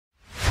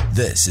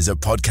This is a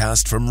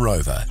podcast from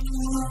Rover.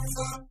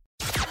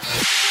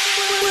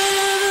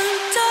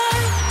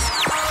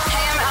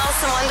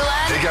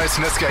 Hey guys,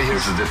 Niska here.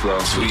 This is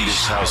Diplo. Swedish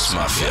House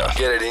Mafia.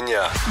 Get it in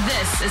ya.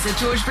 This is a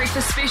George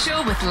Breakfast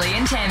Special with Lee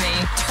and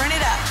Tammy. Turn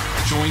it up.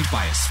 Joined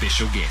by a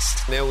special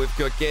guest. Now we've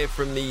got Gav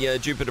from the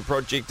Jupiter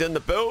Project in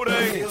the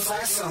building.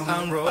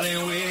 I'm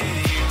rolling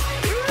with you.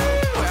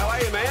 How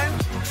are you, man?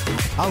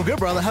 I'm good,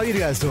 brother. How you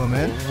guys doing,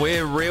 man?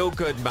 We're real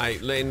good,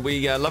 mate. And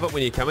we love it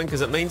when you're coming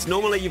because it means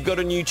normally you've got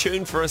a new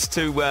tune for us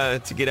to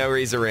get our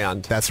ears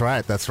around. That's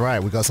right.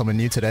 We got something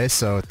new today,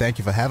 so thank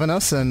you for having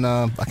us, and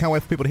I can't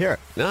wait for people to hear it.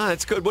 No,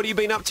 it's good. What have you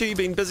been up to? You've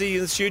been busy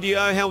in the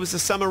studio. How was the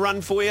summer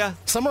run for you?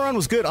 Summer run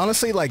was good.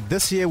 Honestly, like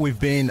this year, we've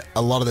been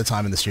a lot of the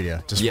time in the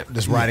studio,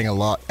 just writing a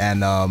lot,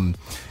 and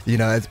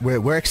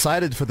we're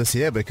excited for this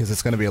year because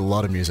it's going to be a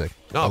lot of music.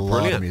 Oh,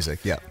 brilliant. Lot of music,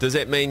 yeah. Does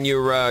that mean we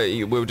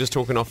were just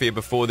talking off here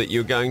before that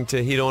you're going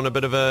to hit on a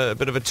bit of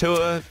a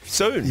tour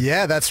soon?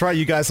 Yeah, that's right.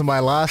 You guys are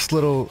my last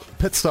little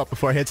pit stop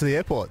before I head to the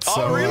airport. Oh,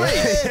 so, really?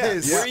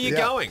 Yes. Where are you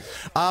going?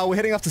 We're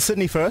heading off to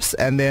Sydney first,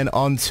 and then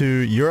on to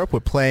Europe. We're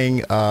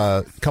playing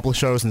a couple of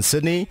shows in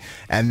Sydney,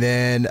 and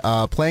then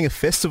playing a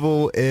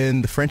festival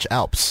in the French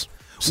Alps.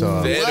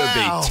 So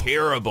that'll be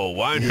terrible,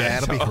 won't it? Yeah,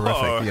 it'll be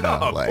horrific.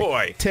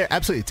 Boy.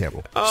 Absolutely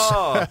terrible.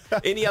 Oh,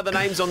 any other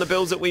names on the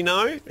bills that we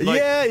know? The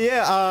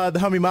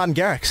homie Martin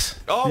Garrix.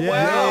 Oh,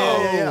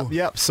 wow.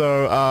 Yeah.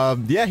 So,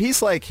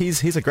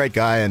 he's a great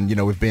guy,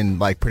 and, we've been,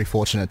 pretty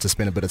fortunate to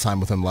spend a bit of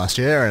time with him last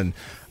year, and,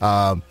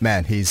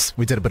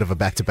 we did a bit of a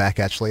back-to-back,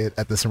 actually,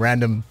 at this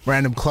random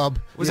club.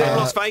 Was that in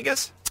Las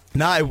Vegas?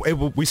 No,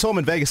 we saw him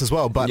in Vegas as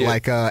well, but,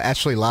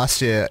 actually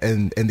last year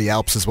in the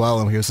Alps as well,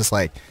 and he was just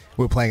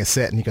we were playing a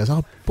set, and he goes,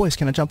 "Oh, boys,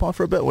 can I jump on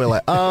for a bit?" We're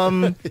like,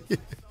 Nah,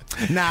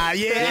 Yeah.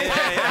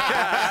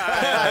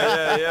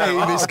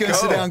 Hey, miss, go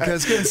sit down,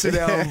 cuz. Go sit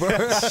down, bro.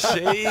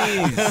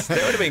 Jeez.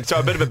 That would have been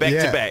a bit of a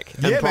back-to-back.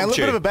 Yeah, man, a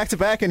little bit of a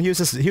back-to-back, and he was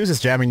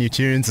just jamming new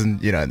tunes,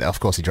 and, of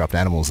course he dropped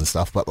Animals and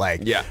stuff, but,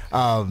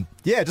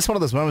 just one of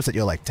those moments that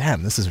you're like,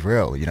 damn, this is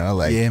real,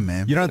 Yeah,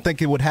 man. You don't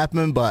think it would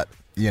happen, but,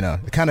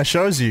 it kind of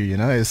shows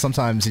you,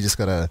 sometimes you just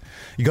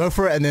you go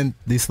for it, and then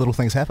these little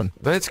things happen.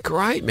 That's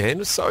great,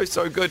 man. So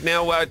good.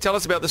 Now, tell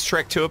us about this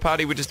track Tour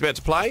Party we're just about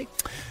to play.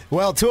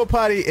 Well, Tour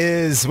Party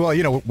is,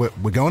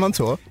 we're going on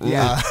tour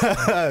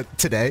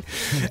today,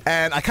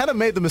 and I kind of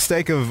made the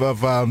mistake of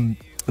doing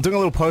a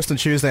little post on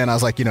Tuesday, and I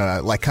was like,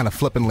 kind of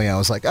flippantly, I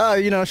was like,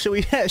 oh, should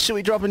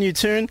we drop a new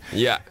tune?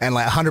 Yeah. And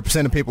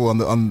 100% of people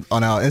on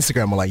our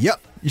Instagram were like, yep,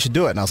 you should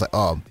do it. And I was like,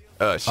 oh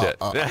shit.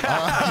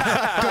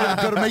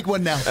 Gotta make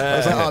one now. I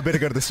was like, I better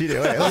go to the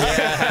studio.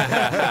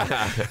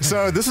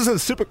 So this is a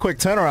super quick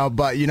turnaround,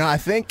 but I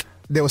think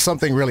there was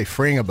something really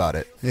freeing about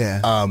it.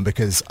 Yeah.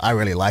 Because I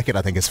really like it.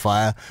 I think it's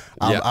fire.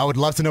 I would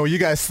love to know what you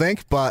guys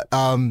think, but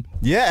and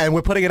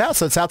we're putting it out.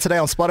 So it's out today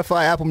on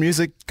Spotify, Apple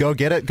Music. Go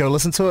get it. Go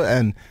listen to it.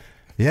 And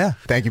yeah,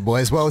 thank you,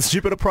 boys. Well, it's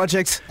Jupiter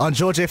Project on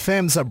George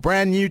FM. It's a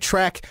brand new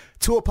track,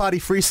 Tour Party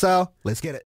Freestyle. Let's get it.